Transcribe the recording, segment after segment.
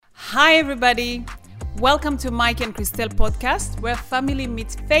Hi everybody, welcome to Mike and Christelle podcast where family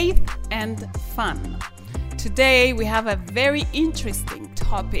meets faith and fun. Today we have a very interesting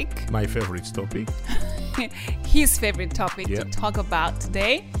topic. My favorite topic. His favorite topic to talk about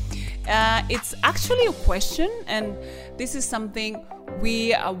today. It's actually a question, and this is something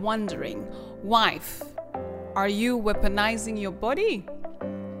we are wondering. Wife, are you weaponizing your body?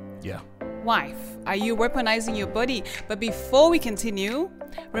 Yeah. Wife, are you weaponizing your body? But before we continue,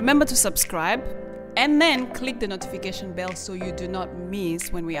 remember to subscribe and then click the notification bell so you do not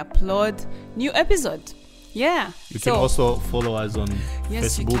miss when we upload new episode. Yeah. You can also follow us on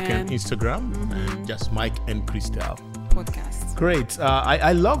Facebook and Instagram, Mm-hmm. just Mike and Christelle podcast. Great.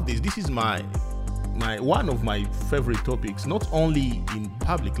 I love this. This is my one of my favorite topics, not only in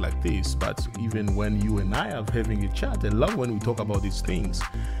public like this, but even when you and I are having a chat. I love when we talk about these things.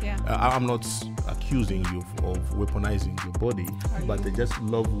 Yeah. I'm not accusing you of weaponizing your body, but I just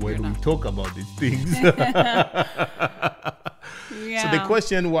love when we talk about these things. Yeah. So the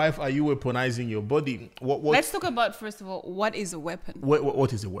question, wife, are you weaponizing your body? Let's talk about, first of all, what is a weapon?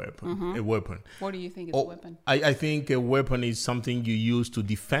 What is a weapon? Mm-hmm. A weapon. What do you think is a weapon? I think a weapon is something you use to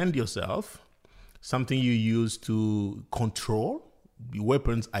defend yourself, something you use to control.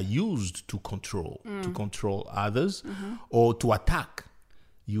 Weapons are used to control others, or to attack.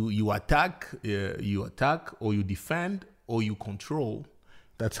 You attack, or you defend, or you control.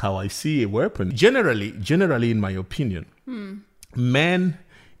 That's how I see a weapon. Generally, in my opinion, men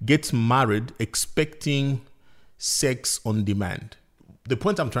get married expecting sex on demand. The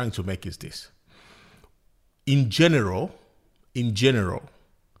point I'm trying to make is this. In general,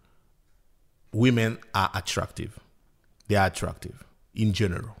 women are attractive. They are attractive in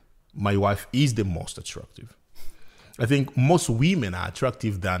general. My wife is the most attractive. I think most women are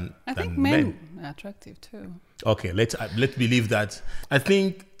attractive than I think men. Men are attractive too. Okay, let's believe that. I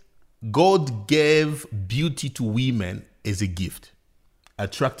think God gave beauty to women as a gift.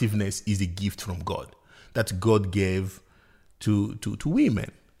 Attractiveness is a gift from God that God gave to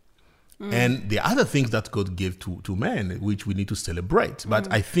women. And the other things that God gave to men, which we need to celebrate.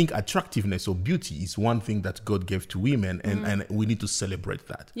 But I think attractiveness or beauty is one thing that God gave to women, and we need to celebrate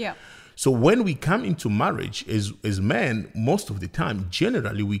that. Yeah. So when we come into marriage as men, most of the time,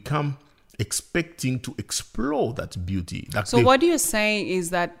 generally, we come expecting to explore that beauty. So what you're saying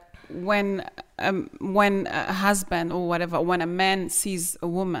is that when a husband or whatever, when a man sees a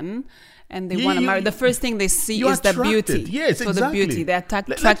woman and they want to marry, the first thing they see is the beauty. Yes, so exactly. The beauty. They're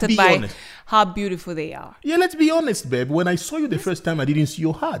attracted by honest. how beautiful they are. Yeah, let's be honest, babe. When I saw you the first time, I didn't see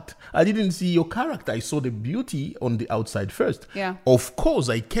your heart. I didn't see your character. I saw the beauty on the outside first. Yeah. Of course,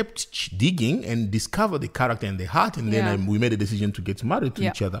 I kept digging and discovered the character and the heart, and then we made a decision to get married to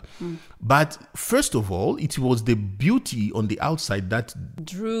each other. But first of all, it was the beauty on the outside that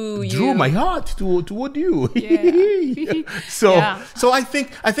drew my heart toward you. Yeah. So I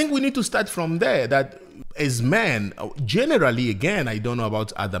think we need to start from there. That as men, generally, again, I don't know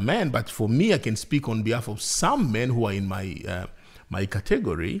about other men, but for me, I can speak on behalf of some men who are in my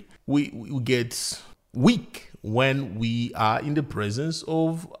category. We get weak when we are in the presence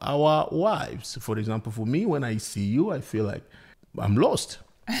of our wives. For example, for me, when I see you, I feel like I'm lost.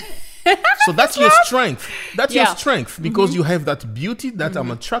 So that's your strength. That's your strength, because you have that beauty that I'm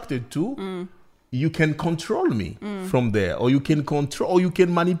attracted to. You can control me from there, or you can control, or you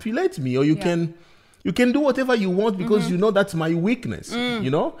can manipulate me, or you can do whatever you want, because you know that's my weakness. You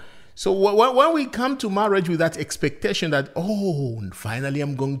know. So when we come to marriage with that expectation that, finally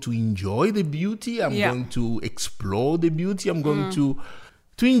I'm going to enjoy the beauty, I'm going to explore the beauty, I'm going to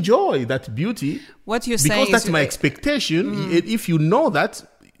enjoy that beauty. What you're saying, because that's my expectation. If you know that,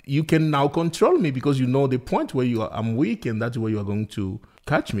 you can now control me, because you know the point where I'm weak, and that's where you are going to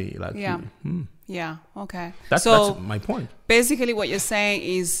catch me. Like, yeah, okay. That's my point. Basically, what you're saying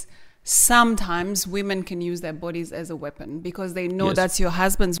is sometimes women can use their bodies as a weapon because they know that's your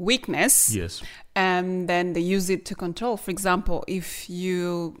husband's weakness. Yes. And then they use it to control. For example, if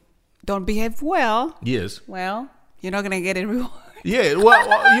you don't behave well, well, you're not going to get a reward. Yeah,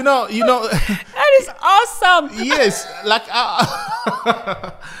 well, you know. That is awesome. Yes, like,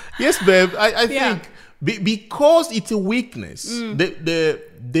 yes, babe. I think because it's a weakness,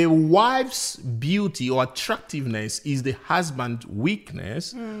 the wife's beauty or attractiveness is the husband's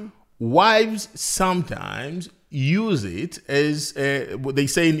weakness. Wives sometimes use it as what they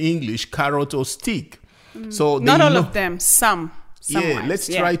say in English, carrot or stick. So not all of them. Some wives, let's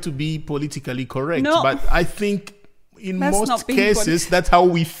try to be politically correct. No. But I think in most cases, that's how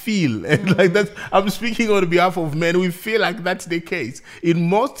we feel. And like that, I'm speaking on behalf of men. We feel like that's the case. In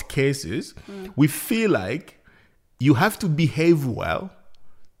most cases, we feel like you have to behave well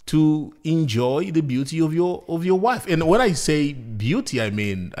to enjoy the beauty of your wife. And when I say beauty, I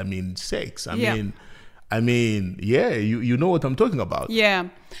mean sex. I mean, you know what I'm talking about. Yeah.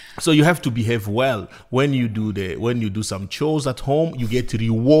 So you have to behave well. When you do some chores at home, you get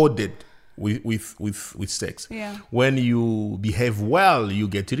rewarded with sex. Yeah. When you behave well, you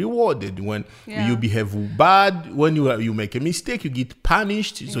get rewarded. When you behave bad, when you make a mistake, you get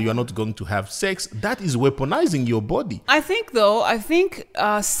punished. So you're not going to have sex. That is weaponizing your body. I think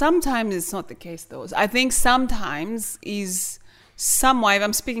sometimes it's not the case though. I think sometimes is some wife,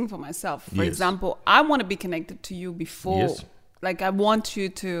 I'm speaking for myself. For example, I want to be connected to you before. Yes. Like I want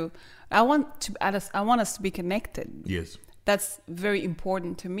us to be connected. Yes. That's very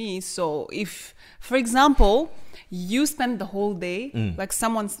important to me. So if, for example, you spend the whole day, like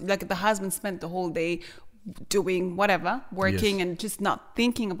the husband spent the whole day doing whatever, working and just not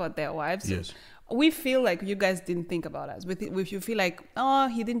thinking about their wives. Yes. We feel like you guys didn't think about us. You feel like, oh,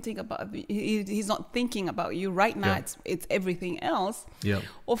 he didn't think about, he's not thinking about you right now. Yeah. It's everything else. Yeah.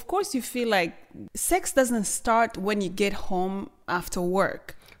 Of course, you feel like sex doesn't start when you get home after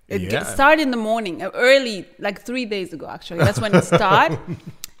work. It started in the morning, early, like 3 days ago, actually. That's when it started.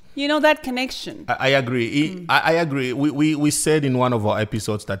 You know, that connection. I agree. I agree. We said in one of our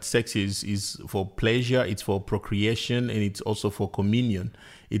episodes that sex is for pleasure, it's for procreation, and it's also for communion.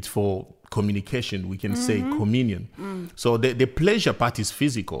 It's for communication. We can say communion. So the pleasure part is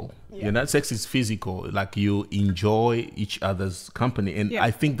physical. Yeah. You know, sex is physical. Like you enjoy each other's company. And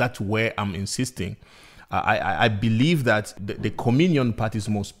I think that's where I'm insisting. I believe that the communion part is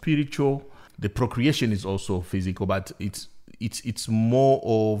more spiritual. The procreation is also physical, but it's more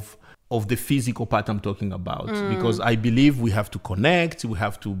of the physical part I'm talking about, because I believe we have to connect, we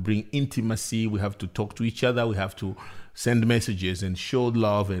have to bring intimacy, we have to talk to each other, we have to send messages and show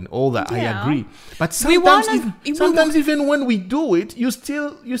love and all that. I agree, but sometimes even when we do it, you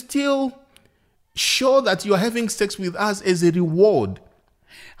still show that you're having sex with us as a reward.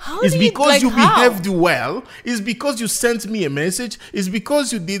 It's because you behaved well. It's because you sent me a message. It's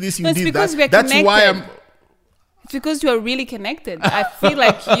because you did this, you did that. That's why I'm. It's because you are really connected. I feel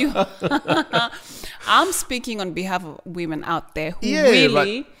like you. I'm speaking on behalf of women out there who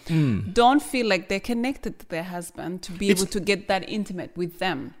really don't feel like they're connected to their husband to be able to get that intimate with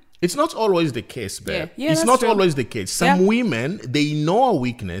them. It's not always the case, babe. Yeah, it's not always the case. Some women, they know our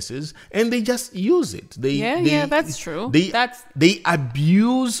weaknesses and they just use it. That's true. They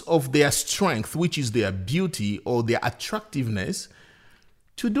abuse of their strength, which is their beauty or their attractiveness,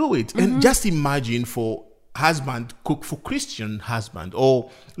 to do it. And just imagine for Christian husband,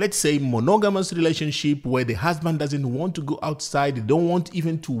 or let's say monogamous relationship where the husband doesn't want to go outside, they don't want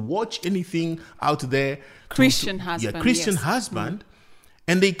even to watch anything out there. Christian husband.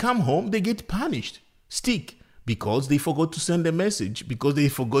 And they come home, they get punished, because they forgot to send a message, because they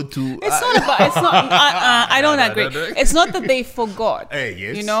forgot to. I don't agree. It's not that they forgot.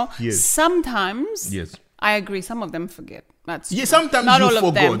 You know, sometimes. Yes. I agree. Some of them forget. That's sometimes not you all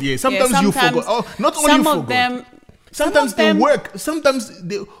of forgot. them. Sometimes you forgot. Oh, not only you forgot. Sometimes they work. Sometimes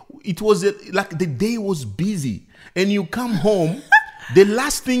it was like the day was busy, and you come home. The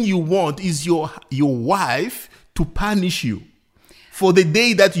last thing you want is your wife to punish you for the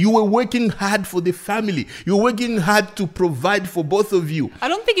day that you were working hard for the family. You're working hard to provide for both of you. I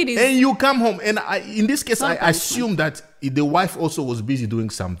don't think it is. And you come home, and in this case, I assume that the wife also was busy doing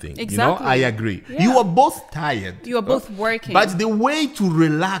something. Exactly. You know, I agree. Yeah. You are both tired. You are both working. But the way to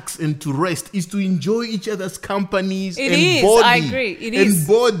relax and to rest is to enjoy each other's companies It and is. body. I agree. It is. And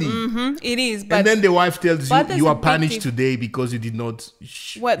body. It is. And then the wife tells you are punished today because you did not.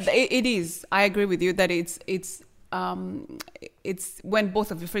 Well, it is. I agree with you that it's when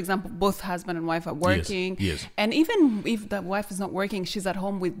both of you, for example, both husband and wife are working. Yes. And even if the wife is not working, she's at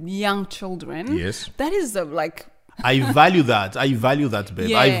home with young children. Yes. That is I value that. Babe.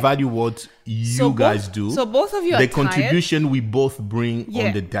 Yeah. I value what you guys do. So both of you the are contribution we both bring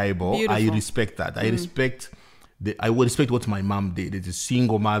on the table. Beautiful. I respect that. I would respect what my mom did. As a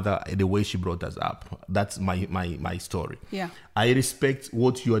single mother, the way she brought us up. That's my story. Yeah. I respect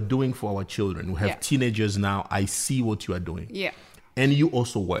what you are doing for our children. We have teenagers now. I see what you are doing. Yeah. And you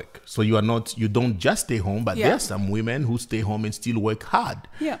also work. So you don't just stay home, but there are some women who stay home and still work hard.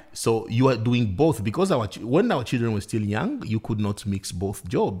 Yeah. So you are doing both, because when our children were still young, you could not mix both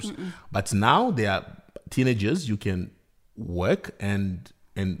jobs. But now they are teenagers, you can work and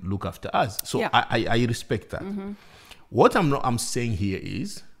look after us. So I respect that. What I'm saying here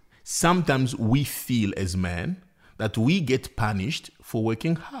is sometimes we feel as men that we get punished for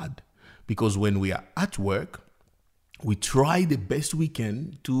working hard, because when we are at work, we try the best we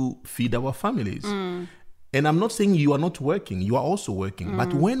can to feed our families. And I'm not saying you are not working. You are also working.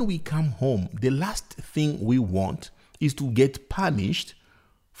 But when we come home, the last thing we want is to get punished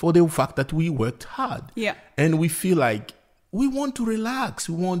for the fact that we worked hard. Yeah. And we feel like we want to relax.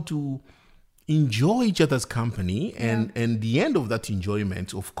 We want to enjoy each other's company. And the end of that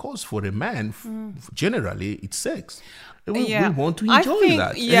enjoyment, of course, for a man, generally, it's sex. We want to enjoy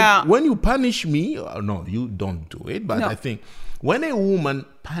that. Yeah. And when you punish me, no, you don't do it. But I think when a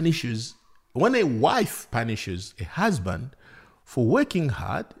wife punishes a husband for working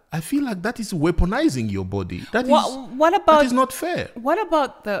hard, I feel like that is weaponizing your body. That is not fair. What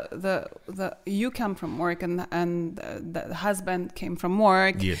about the you come from work and the husband came from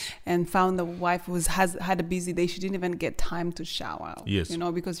work and found the wife had a busy day. She didn't even get time to shower. Yes.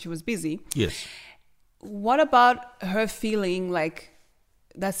 Because she was busy. Yes. What about her feeling like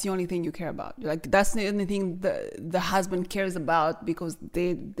that's the only thing you care about? Like that's the only thing the husband cares about because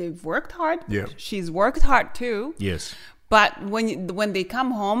they've worked hard. Yeah. She's worked hard too. Yes. But when they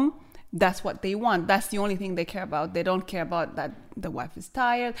come home, that's what they want. That's the only thing they care about. They don't care about that the wife is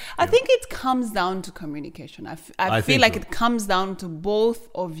tired. I think it comes down to communication. I feel like it comes down to both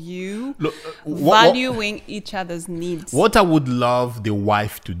of you valuing each other's needs. What I would love the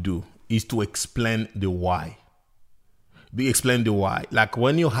wife to do is to explain the why. Explain the why. Like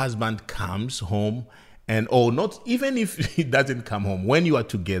when your husband comes home not even if he doesn't come home, when you are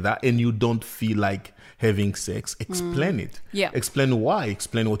together and you don't feel like having sex, explain it. Yeah. Explain why.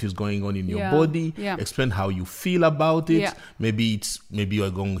 Explain what is going on in your body. Yeah. Explain how you feel about it. Yeah. Maybe you are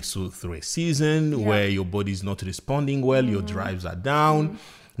going through a season where your body is not responding well, your drives are down.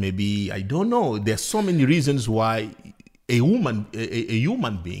 Maybe, I don't know. There's so many reasons why a human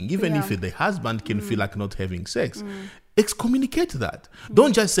being, even if the husband can feel like not having sex, excommunicate that.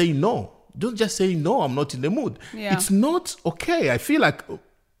 Don't just say no. Don't just say no, I'm not in the mood. Yeah. It's not okay. I feel like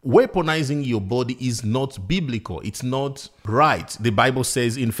weaponizing your body is not biblical. It's not right. The Bible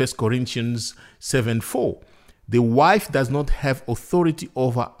says in 1 Corinthians 7:4, the wife does not have authority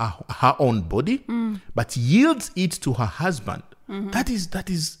over her own body, but yields it to her husband. That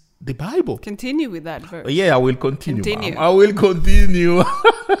is the Bible. Continue with that verse. Yeah, I will continue. I will continue.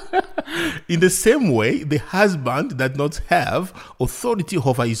 In the same way, the husband does not have authority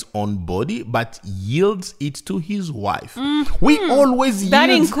over his own body, but yields it to his wife. We always yield. That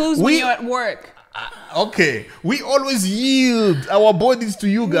includes when you're at work. Okay, we always yield our bodies to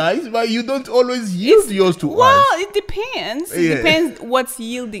you guys, but you don't always yield yours to us. Well, it depends. It depends what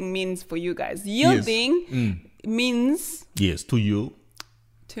yielding means for you guys. Yielding means... Yes, to you.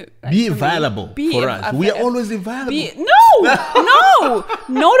 Be available for us. We are always available. No,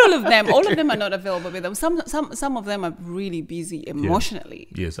 not all of them. All of them are not available with them. Some of them are really busy emotionally.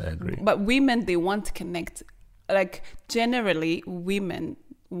 Yes, I agree. But women, they want to connect. Like generally,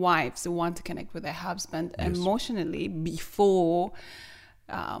 wives want to connect with their husband emotionally before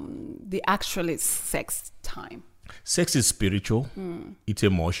the actual sex time. Sex is spiritual. It's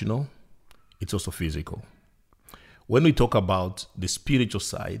emotional. It's also physical. When we talk about the spiritual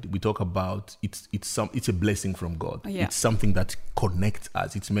side, we talk about it's a blessing from God. Yeah. It's something that connects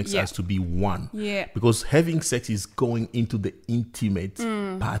us. It makes us to be one. Yeah. Because having sex is going into the intimate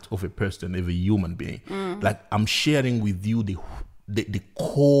part of a person, of a human being. Like I'm sharing with you the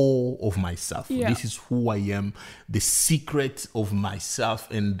core of myself. Yeah. This is who I am, the secret of myself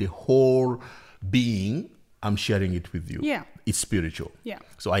and the whole being. I'm sharing it with you. Yeah. It's spiritual. Yeah.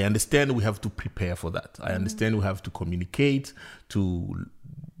 So I understand we have to prepare for that. I understand we have to communicate, to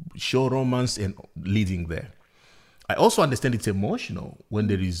show romance and leading there. I also understand it's emotional when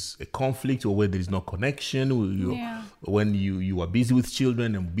there is a conflict or when there is no connection. When you are busy with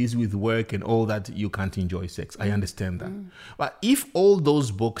children and busy with work and all that, you can't enjoy sex. I understand that. But if all those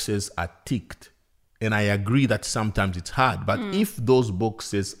boxes are ticked, and I agree that sometimes it's hard, but if those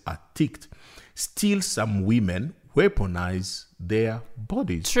boxes are ticked, still some women weaponize their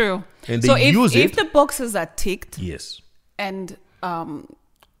bodies. True. And they use it. If the boxes are ticked, yes, and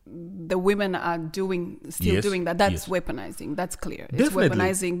the women are doing that, that's weaponizing. That's clear. It's Definitely.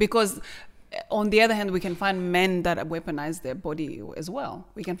 Weaponizing because on the other hand, we can find men that weaponize their body as well.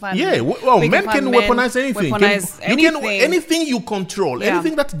 We can find men can weaponize anything. Anything you control,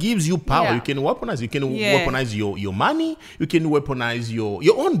 anything that gives you power, you can weaponize. You can weaponize your money. You can weaponize your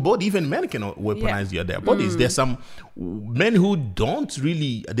own body. Even men can weaponize their bodies. There's some men who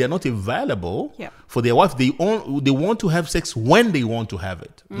they're not available for their wife. They want to have sex when they want to have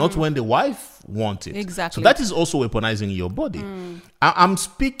it, not when the wife wants it. Exactly. So that is also weaponizing your body. I'm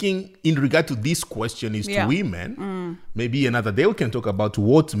speaking in regard to this question is to women. Maybe another day we can talk about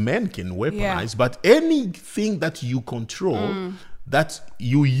what men can weaponize, but anything that you control, that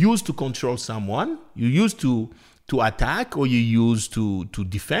you use to control someone, you use to attack, or you use to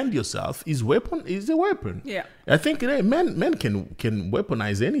defend yourself is a weapon. Yeah. I think men can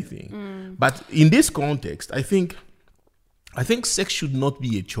weaponize anything. But in this context, I think sex should not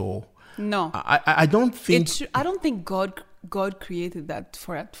be a chore. No. I don't think I don't think God created that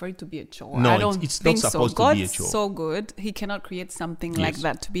for it to be a chore. No, I don't it's think not supposed so. to be a God's chore. so good. He cannot create something like Yes.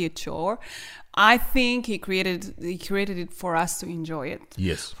 that to be a chore. I think he created it for us to enjoy it.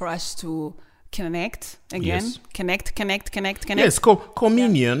 Yes. For us to connect again. Yes. Connect. Yes,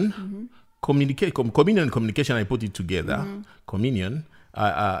 communion, communion and communication. I put it together. Communion,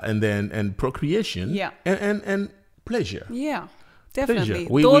 and procreation. Yeah. and pleasure. Yeah, definitely.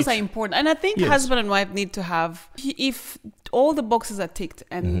 Pleasure. Those are important. And I think Yes. husband and wife need to have, if all the boxes are ticked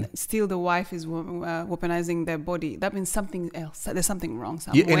and Mm-hmm. still the wife is weaponizing their body, that means something else. There's something wrong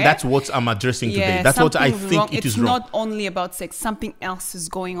somewhere. Yeah, and that's what I'm addressing today. Yeah, That's what I something's think wrong. it is It's wrong. not only about sex. Something else is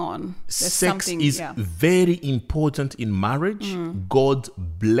going on. There's Sex something, is yeah. very important in marriage. God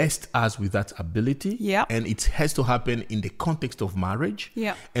blessed us with that ability. Yeah. And it has to happen in the context of marriage.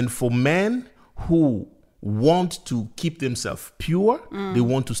 Yeah. And for men who want to keep themselves pure, they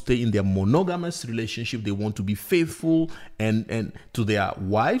want to stay in their monogamous relationship, they want to be faithful and to their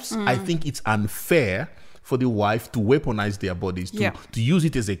wives, I think it's unfair for the wife to weaponize their bodies, to use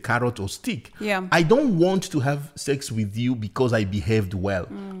it as a carrot or stick. Yeah. I don't want to have sex with you because I behaved well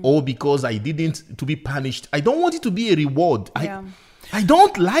or because I didn't, to be punished. I don't want it to be a reward. Yeah. I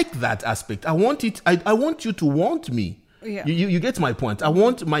don't like that aspect. I want it. I want you to want me. Yeah. You get my point. I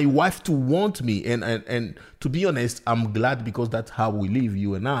want my wife to want me, and to be honest, I'm glad because that's how we live,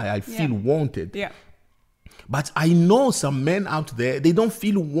 you and I feel wanted. Yeah. But I know some men out there, they don't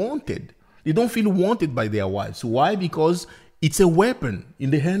feel wanted. They don't feel wanted by their wives. Why? Because it's a weapon in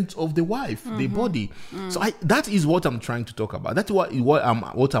the hands of the wife, the body. So that is what I'm trying to talk about. That's what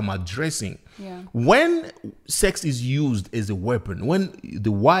I'm addressing. Yeah. When sex is used as a weapon, when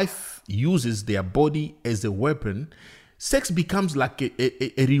the wife uses their body as a weapon, sex becomes like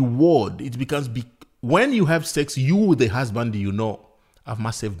a reward. It becomes when you have sex, you, the husband, I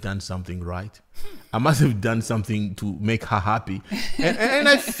must have done something right. I must have done something to make her happy. And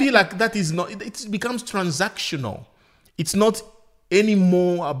I feel like that is not, it becomes transactional. It's not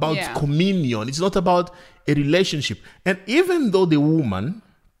anymore about communion. It's not about a relationship. And even though the woman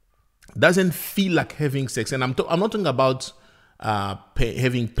doesn't feel like having sex, and I'm not talking about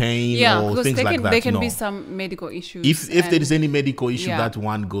having pain or things like that. There can be some medical issues. If there is any medical issue, that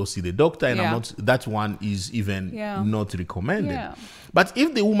one go see the doctor, and that one is even not recommended. Yeah. But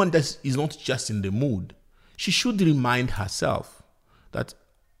if the woman is not just in the mood, she should remind herself that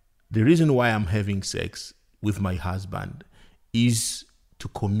the reason why I'm having sex with my husband is to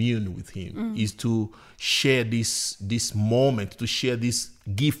commune with him, is to share this moment, to share this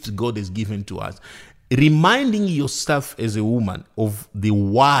gift God has given to us. Reminding yourself as a woman of the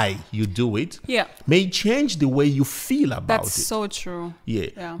why you do it may change the way you feel about it. That's so true.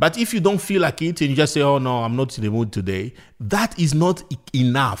 Yeah. But if you don't feel like it and you just say, oh no, I'm not in the mood today, that is not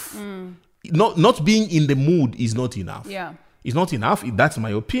enough. Not being in the mood is not enough. Yeah. It's not enough. That's my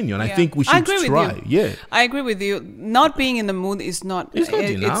opinion. I think we should try. With you. I agree with you. Not being in the mood is not enough.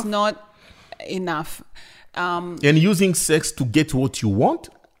 It's not enough. And using sex to get what you want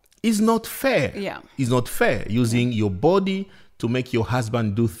is not fair. Yeah. It's not fair. Using your body to make your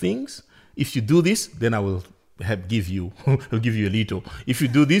husband do things. If you do this, then I will give you I'll give you a little. If you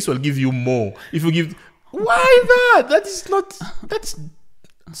do this, I'll give you more. If you give, why that? That's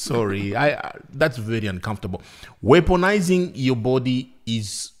sorry. That's very uncomfortable. Weaponizing your body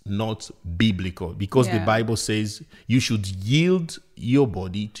is not biblical because the Bible says you should yield your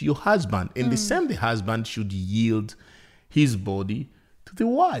body to your husband. And the same, the husband should yield his body to the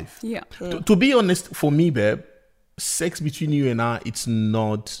wife. Yeah. To be honest, for me, babe, sex between you and I, it's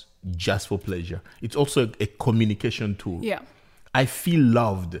not just for pleasure. It's also a communication tool. Yeah. I feel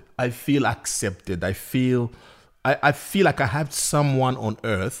loved. I feel accepted. I feel like I have someone on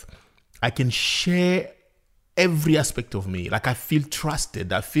earth I can share every aspect of me. Like I feel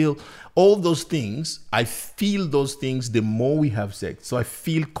trusted. I feel all those things. I feel those things the more we have sex. So I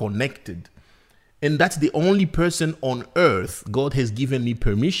feel connected. And that's the only person on earth God has given me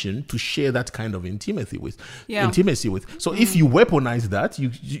permission to share that kind of intimacy with. So if you weaponize that,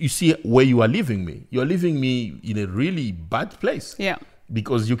 you see where you are leaving me. You are leaving me in a really bad place. Yeah.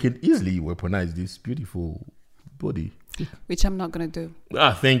 Because you can easily weaponize this beautiful body. Which I'm not going to do.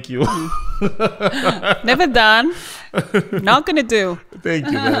 Thank you. Never done. Not going to do. Thank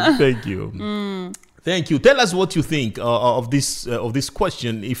you, man. Thank you. Thank you. Tell us what you think of this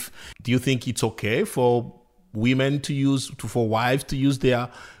question. Do you think it's okay for women for wives to use their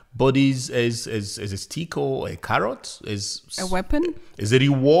bodies as a stick or a carrot, as a weapon, as a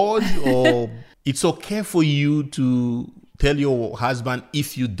reward, or it's okay for you to tell your husband,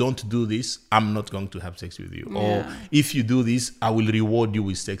 if you don't do this, I'm not going to have sex with you. Or if you do this, I will reward you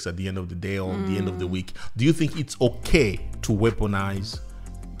with sex at the end of the day or the end of the week. Do you think it's okay to weaponize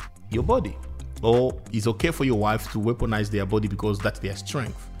your body? Or it's okay for your wife to weaponize their body because that's their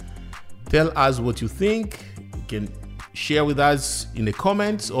strength? Tell us what you think. You can share with us in the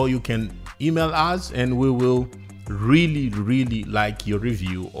comments, or you can email us, and we will really, really like your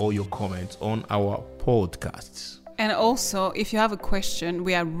review or your comments on our podcasts. And also, if you have a question,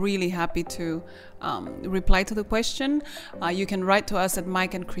 we are really happy to reply to the question. You can write to us at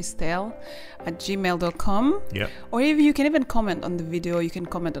mikeandchristelle@gmail.com. Yeah. Or if you can even comment on the video, you can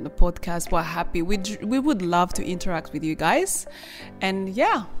comment on the podcast. We're happy. We would love to interact with you guys. And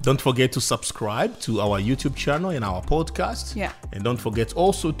yeah. Don't forget to subscribe to our YouTube channel and our podcast. Yeah. And don't forget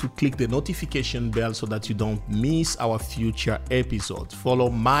also to click the notification bell so that you don't miss our future episodes. Follow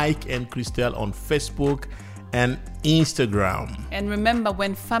Mike and Christelle on Facebook and Instagram. And remember,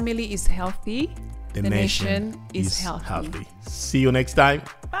 when family is healthy, the nation is healthy. See you next time.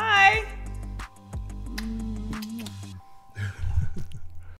 Bye.